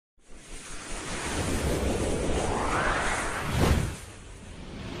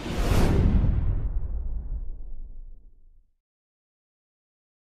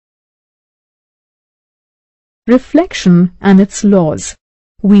Reflection and its laws.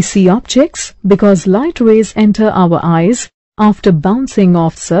 We see objects because light rays enter our eyes after bouncing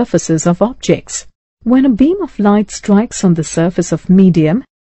off surfaces of objects. When a beam of light strikes on the surface of medium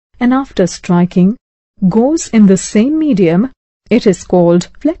and after striking goes in the same medium, it is called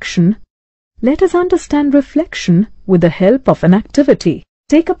reflection. Let us understand reflection with the help of an activity.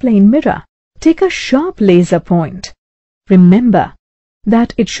 Take a plane mirror. Take a sharp laser point. Remember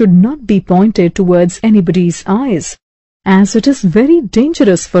that it should not be pointed towards anybody's eyes, as it is very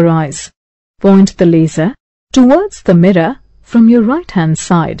dangerous for eyes. Point the laser towards the mirror from your right-hand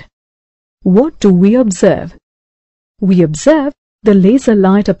side. What do we observe? We observe the laser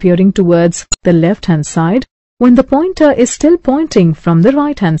light appearing towards the left-hand side when the pointer is still pointing from the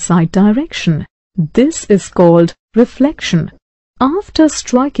right-hand side direction. This is called reflection. After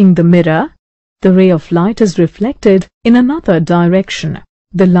striking the mirror, the ray of light is reflected in another direction.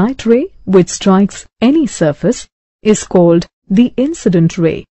 The light ray which strikes any surface is called the incident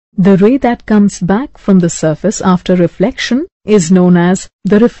ray. The ray that comes back from the surface after reflection is known as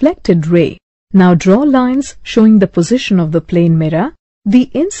the reflected ray. Now draw lines showing the position of the plane mirror, the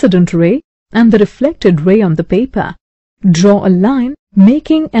incident ray and the reflected ray on the paper. Draw a line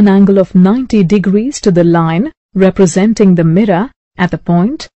making an angle of 90 degrees to the line representing the mirror at the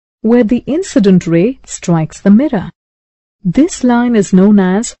point where the incident ray strikes the mirror. This line is known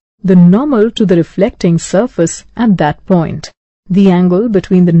as the normal to the reflecting surface at that point. The angle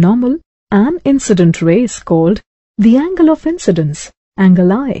between the normal and incident ray is called the angle of incidence,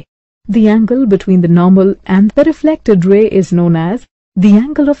 angle I. The angle between the normal and the reflected ray is known as the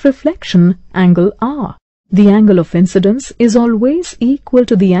angle of reflection, angle R. The angle of incidence is always equal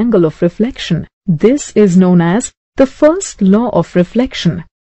to the angle of reflection. This is known as the first law of reflection.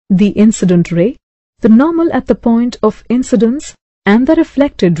 The incident ray, the normal at the point of incidence, and the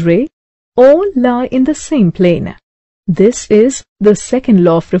reflected ray all lie in the same plane. This is the second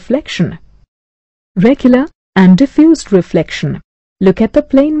law of reflection. Regular and diffused reflection. Look at the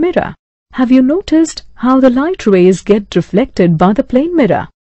plane mirror. Have you noticed how the light rays get reflected by the plane mirror?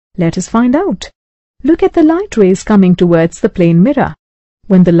 Let us find out. Look at the light rays coming towards the plane mirror.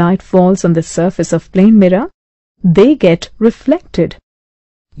 When the light falls on the surface of plane mirror, they get reflected.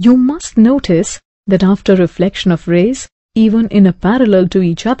 You must notice that after reflection of rays, even in a parallel to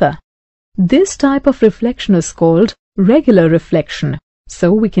each other, this type of reflection is called regular reflection.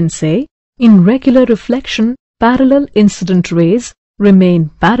 So we can say, in regular reflection, parallel incident rays remain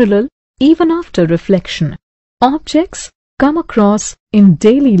parallel even after reflection. Objects come across in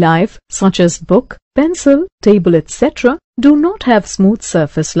daily life such as book, pencil, table, etc. do not have smooth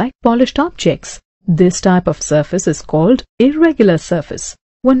surface like polished objects. This type of surface is called irregular surface.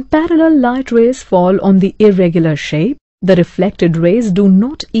 When parallel light rays fall on the irregular shape, the reflected rays do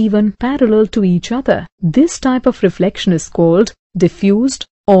not even parallel to each other. This type of reflection is called diffused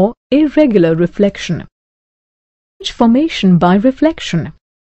or irregular reflection. Image formation by reflection.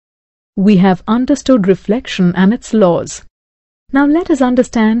 We have understood reflection and its laws. Now let us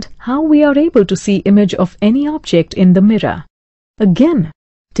understand how we are able to see image of any object in the mirror. Again,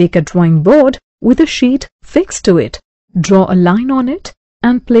 take a drawing board with a sheet fixed to it. Draw a line on it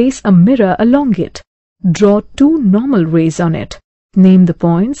and place a mirror along it. Draw two normal rays on it. Name the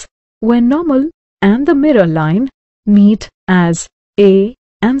points where normal and the mirror line meet as A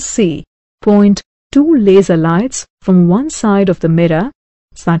and C. Point two laser lights from one side of the mirror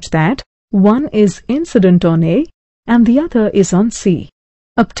such that one is incident on A and the other is on C.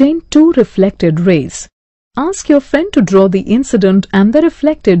 Obtain two reflected rays. Ask your friend to draw the incident and the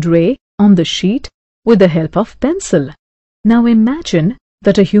reflected ray on the sheet with the help of pencil. Now imagine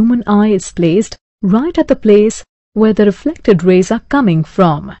that a human eye is placed right at the place where the reflected rays are coming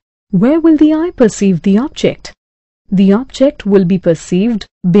from. Where will the eye perceive the object? The object will be perceived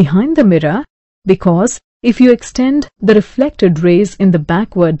behind the mirror because if you extend the reflected rays in the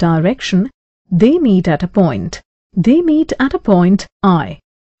backward direction, they meet at a point. They meet at a point I.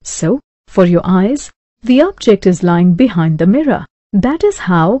 So, for your eyes, the object is lying behind the mirror. That is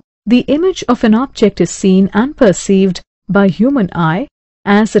how the image of an object is seen and perceived by human eye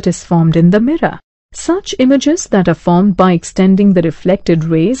as it is formed in the mirror. Such images that are formed by extending the reflected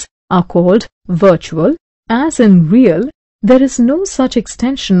rays are called virtual, as in real, there is no such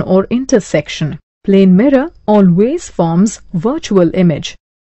extension or intersection. Plane mirror always forms virtual image.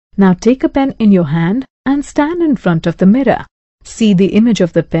 Now take a pen in your hand and stand in front of the mirror. See the image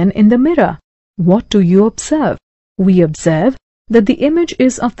of the pen in the mirror. What do you observe? We observe that the image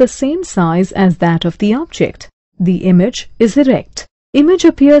is of the same size as that of the object. The image is erect. Image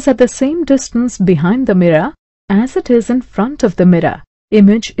appears at the same distance behind the mirror as it is in front of the mirror.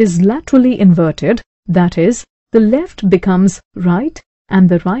 Image is laterally inverted That is, the left becomes right and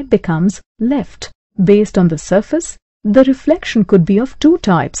the right becomes left. Based on the surface, the reflection could be of two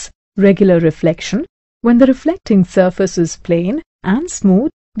types. Regular reflection, when the reflecting surface is plane and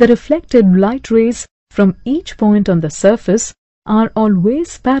smooth, the reflected light rays from each point on the surface are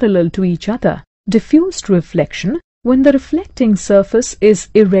always parallel to each other. Diffused reflection, when the reflecting surface is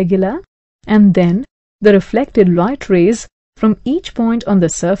irregular and then the reflected light rays from each point on the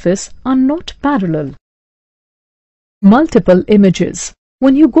surface are not parallel. Multiple images.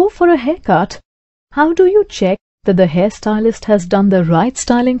 When you go for a haircut, how do you check that the hairstylist has done the right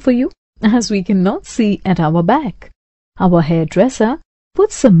styling for you? As we cannot see at our back, our hairdresser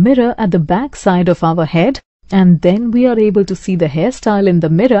puts a mirror at the back side of our head, and then we are able to see the hairstyle in the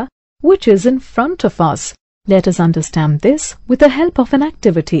mirror which is in front of us. Let us understand this with the help of an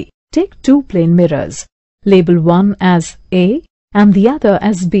activity. Take two plane mirrors. Label one as A and the other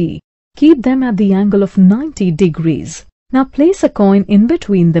as B. Keep them at the angle of 90 degrees. Now place a coin in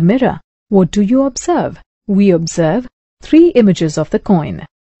between the mirror. What do you observe? We observe three images of the coin.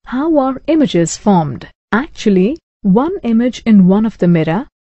 How are images formed? Actually, one image in one of the mirror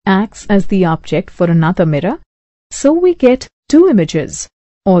acts as the object for another mirror, so we get two images.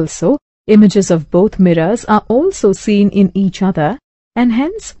 Also, images of both mirrors are also seen in each other, and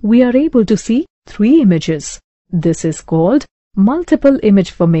hence we are able to see three images. This is called multiple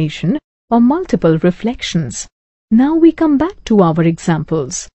image formation or multiple reflections. Now we come back to our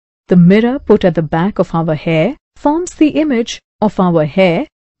examples. The mirror put at the back of our hair forms the image of our hair,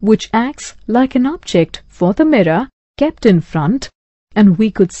 which acts like an object for the mirror kept in front, and we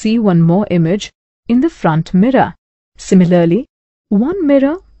could see one more image in the front mirror. Similarly, one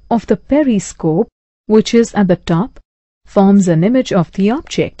mirror of the periscope, which is at the top, forms an image of the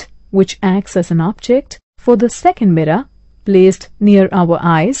object, which acts as an object for the second mirror placed near our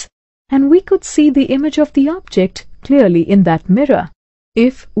eyes, and we could see the image of the object clearly in that mirror.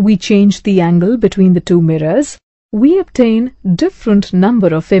 If we change the angle between the two mirrors, we obtain different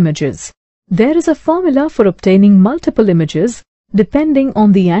number of images. There is a formula for obtaining multiple images depending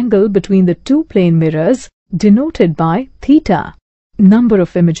on the angle between the two plane mirrors, denoted by theta. Number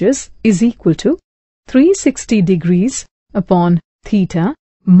of images is equal to 360 degrees upon theta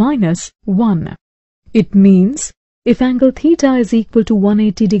minus 1. It means if angle theta is equal to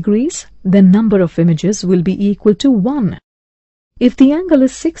 180 degrees, then number of images will be equal to 1. If the angle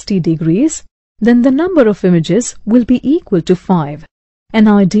is 60 degrees, then the number of images will be equal to 5. An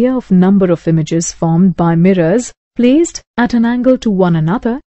idea of number of images formed by mirrors placed at an angle to one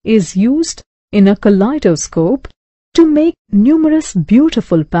another is used in a kaleidoscope to make numerous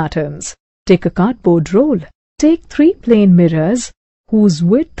beautiful patterns. Take a cardboard roll. Take three plane mirrors whose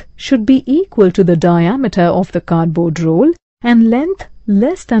width should be equal to the diameter of the cardboard roll and length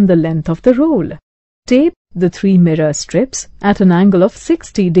less than the length of the roll. Tape the three mirror strips at an angle of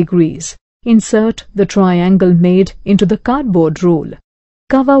 60 degrees. Insert the triangle made into the cardboard roll.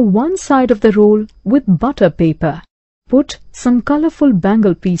 Cover one side of the roll with butter paper. Put some colorful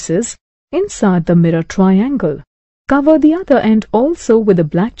bangle pieces inside the mirror triangle. Cover the other end also with a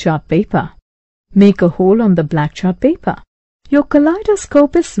black chart paper. Make a hole on the black chart paper. Your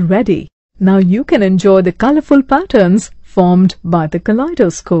kaleidoscope is ready. Now you can enjoy the colorful patterns formed by the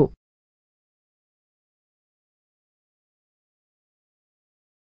kaleidoscope.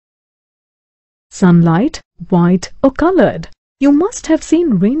 Sunlight, white or colored. You must have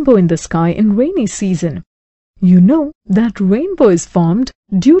seen rainbow in the sky in rainy season. You know that rainbow is formed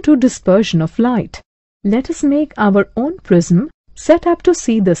due to dispersion of light. Let us make our own prism set up to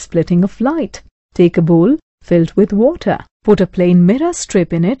see the splitting of light. Take a bowl filled with water. Put a plain mirror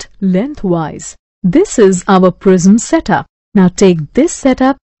strip in it lengthwise. This is our prism setup. Now take this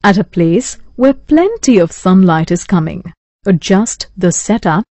setup at a place where plenty of sunlight is coming. Adjust the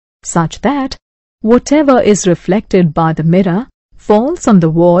setup such that whatever is reflected by the mirror falls on the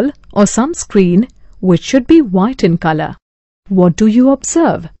wall or some screen, which should be white in color. What do you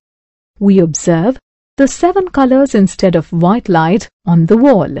observe? We observe the 7 colors instead of white light on the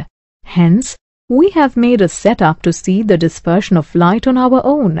wall. Hence, we have made a setup to see the dispersion of light on our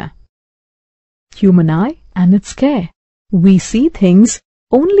own. Human eye and its care. We see things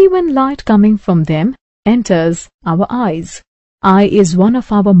only when light coming from them enters our eyes. Eye is one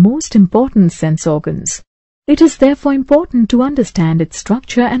of our most important sense organs. It is therefore important to understand its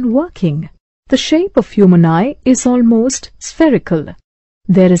structure and working. The shape of human eye is almost spherical.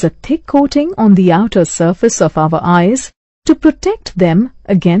 There is a thick coating on the outer surface of our eyes to protect them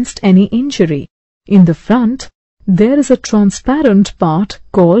against any injury. In the front, there is a transparent part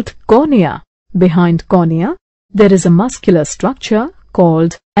called cornea. Behind cornea, there is a muscular structure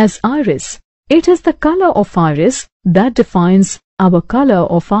called as iris. It is the color of iris that defines our color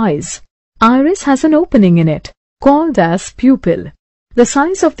of eyes. Iris has an opening in it, called as pupil. The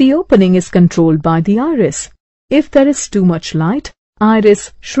size of the opening is controlled by the iris. If there is too much light,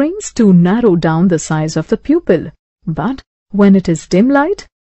 iris shrinks to narrow down the size of the pupil. But when it is dim light,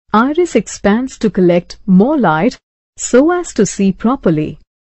 iris expands to collect more light so as to see properly.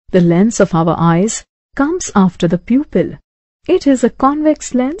 The lens of our eyes comes after the pupil. It is a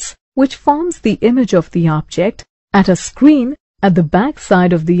convex lens which forms the image of the object at a screen at the back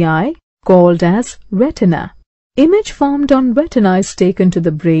side of the eye called as retina. Image formed on retina is taken to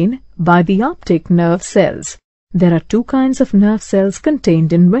the brain by the optic nerve cells. There are two kinds of nerve cells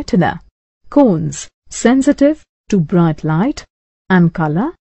contained in retina: cones, sensitive to bright light and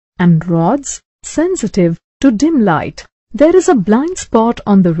color, and rods, sensitive to dim light. There is a blind spot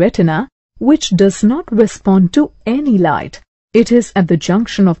on the retina which does not respond to any light. It is at the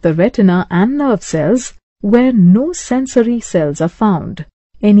junction of the retina and nerve cells where no sensory cells are found.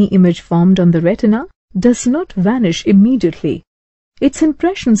 Any image formed on the retina does not vanish immediately. Its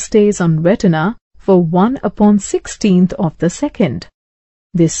impression stays on retina for 1/16th of the second.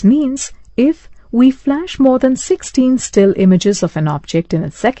 This means if we flash more than 16 still images of an object in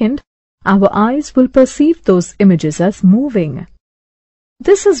a second, our eyes will perceive those images as moving.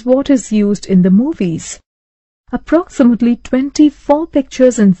 This is what is used in the movies. Approximately 24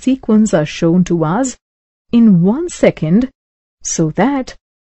 pictures in sequence are shown to us in 1 second so that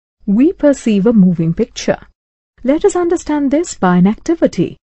we perceive a moving picture. Let us understand this by an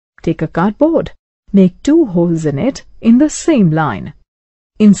activity. Take a cardboard. Make 2 holes in it in the same line.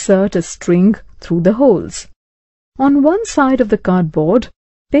 Insert a string through the holes. On one side of the cardboard,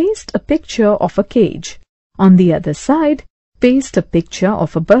 paste a picture of a cage. On the other side, paste a picture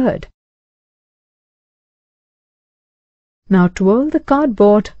of a bird. Now twirl the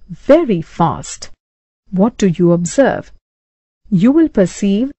cardboard very fast. What do you observe? You will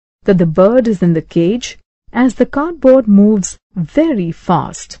perceive that the bird is in the cage as the cardboard moves very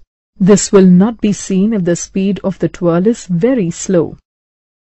fast. This will not be seen if the speed of the twirl is very slow.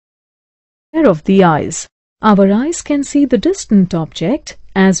 Pair of the eyes. Our eyes can see the distant object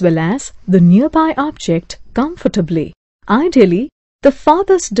as well as the nearby object comfortably. Ideally, the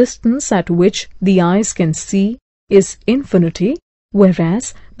farthest distance at which the eyes can see is infinity,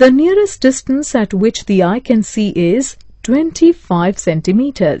 whereas the nearest distance at which the eye can see is 25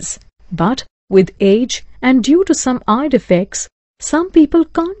 centimeters. But with age and due to some eye defects, some people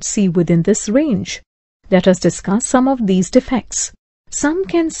can't see within this range. Let us discuss some of these defects. Some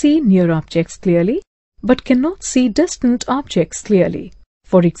can see near objects clearly, but cannot see distant objects clearly.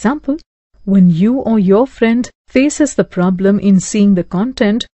 For example, when you or your friend faces the problem in seeing the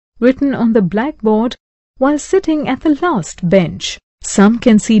content written on the blackboard while sitting at the last bench. Some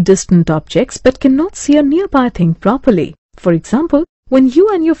can see distant objects but cannot see a nearby thing properly. For example, when you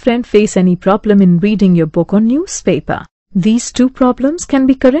and your friend face any problem in reading your book or newspaper. These two problems can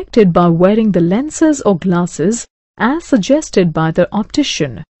be corrected by wearing the lenses or glasses as suggested by the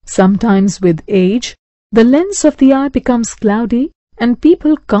optician. Sometimes with age, the lens of the eye becomes cloudy and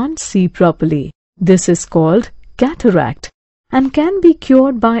people can't see properly. This is called cataract and can be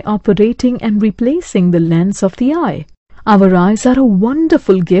cured by operating and replacing the lens of the eye. Our eyes are a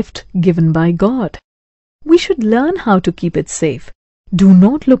wonderful gift given by God. We should learn how to keep it safe. Do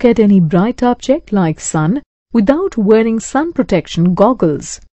not look at any bright object like sun without wearing sun protection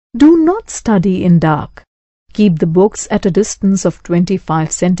goggles. Do not study in dark. Keep the books at a distance of 25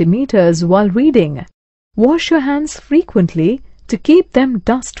 centimeters while reading. Wash your hands frequently to keep them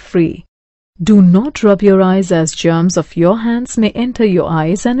dust-free. Do not rub your eyes as germs of your hands may enter your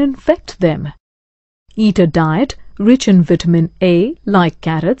eyes and infect them. Eat a diet rich in vitamin A like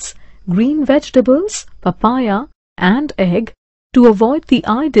carrots, green vegetables, papaya and egg to avoid the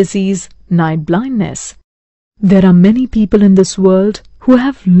eye disease night blindness. There are many people in this world who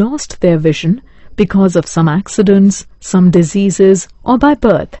have lost their vision because of some accidents, some diseases or by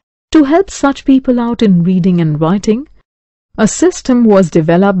birth. To help such people out in reading and writing, a system was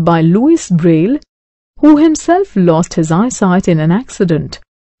developed by Louis Braille, who himself lost his eyesight in an accident.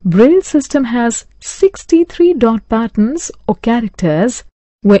 Braille system has 63 dot patterns or characters,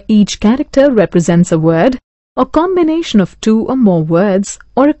 where each character represents a word, a combination of two or more words,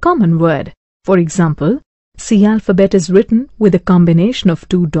 or a common word. For example, C alphabet is written with a combination of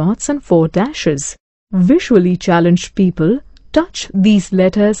 2 dots and 4 dashes. Visually challenged people touch these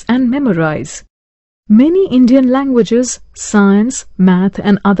letters and memorize. Many Indian languages, science, math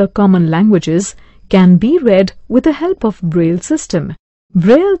and other common languages can be read with the help of Braille system.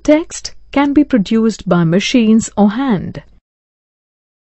 Braille text can be produced by machines or hand.